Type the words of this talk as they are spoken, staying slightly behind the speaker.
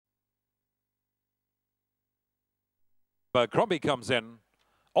Crombie comes in,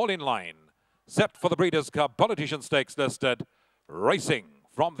 all in line, set for the Breeders' Cup Politician Stakes listed, racing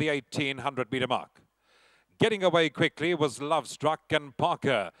from the 1800-metre mark. Getting away quickly was Love Struck, and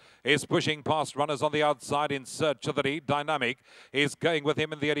Parker is pushing past runners on the outside in search of the lead. Dynamic is going with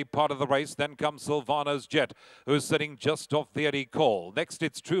him in the early part of the race. Then comes Silvano's Jet, who's sitting just off the early call. Next,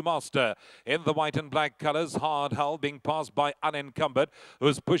 it's True Master in the white and black colours. Hard Hull being passed by Unencumbered,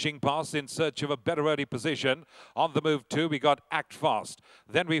 who's pushing past in search of a better early position. On the move too, we got Act Fast.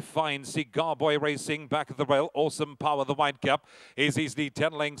 Then we find Cigar Boy racing back at the rail. Awesome Power, the white cap, is easily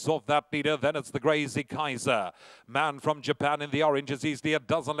 10 lengths off that leader. Then it's the grey Zikaiser. Man from Japan in the orange is easily a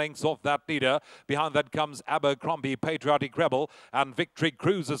dozen lengths off that leader. Behind that comes Abercrombie, Patriotic Rebel, and Victory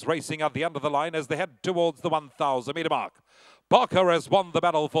Cruise is racing at the end of the line as they head towards the 1,000-metre mark. Parker has won the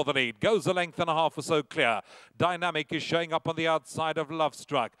battle for the lead. Goes a length and a half or so clear. Dynamic is showing up on the outside of Love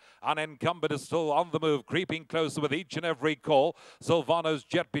Struck. Unencumbered is still on the move, creeping closer with each and every call. Silvano's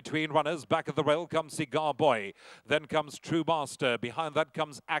Jet between runners. Back of the rail comes Cigar Boy. Then comes True Master. Behind that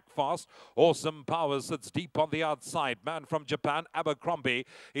comes Act Fast. Awesome Power sits deep on the outside. Man from Japan, Abercrombie,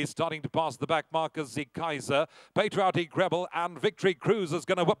 is starting to pass the back markers. Zikaiser, Patriotic Rebel, and Victory Cruise is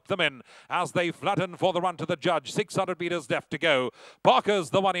going to whip them in as they flatten for the run to the judge. 600 metres left to go.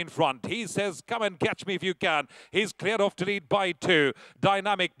 Parker's the one in front. He says, come and catch me if you can. He's cleared off to lead by 2.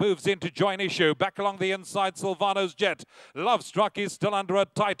 Dynamic moves in to join issue. Back along the inside, Silvano's Jet. Love Struck is still under a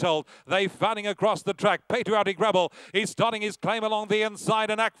tight hold. They fanning across the track. Patriotic Rebel is starting his claim along the inside,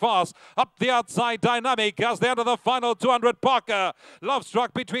 and Act Fast up the outside. Dynamic as they enter the final 200. Parker. Love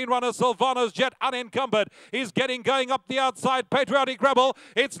Struck between runners. Silvano's Jet Unencumbered is getting going up the outside. Patriotic Rebel.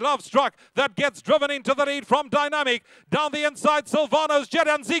 It's Love Struck that gets driven into the lead from Dynamic. Down the inside, Silvano's Jet,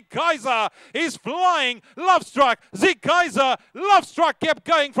 and Zikaiser is flying. Love Struck, Zikaiser, Love Struck kept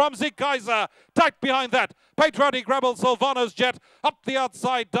going from Zikaiser. Tight behind that, Patriotic Rebel, Silvano's Jet, up the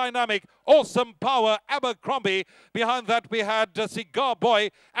outside, Dynamic, Awesome Power, Abercrombie. Behind that we had Cigar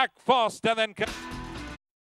Boy, Act Fast, and then...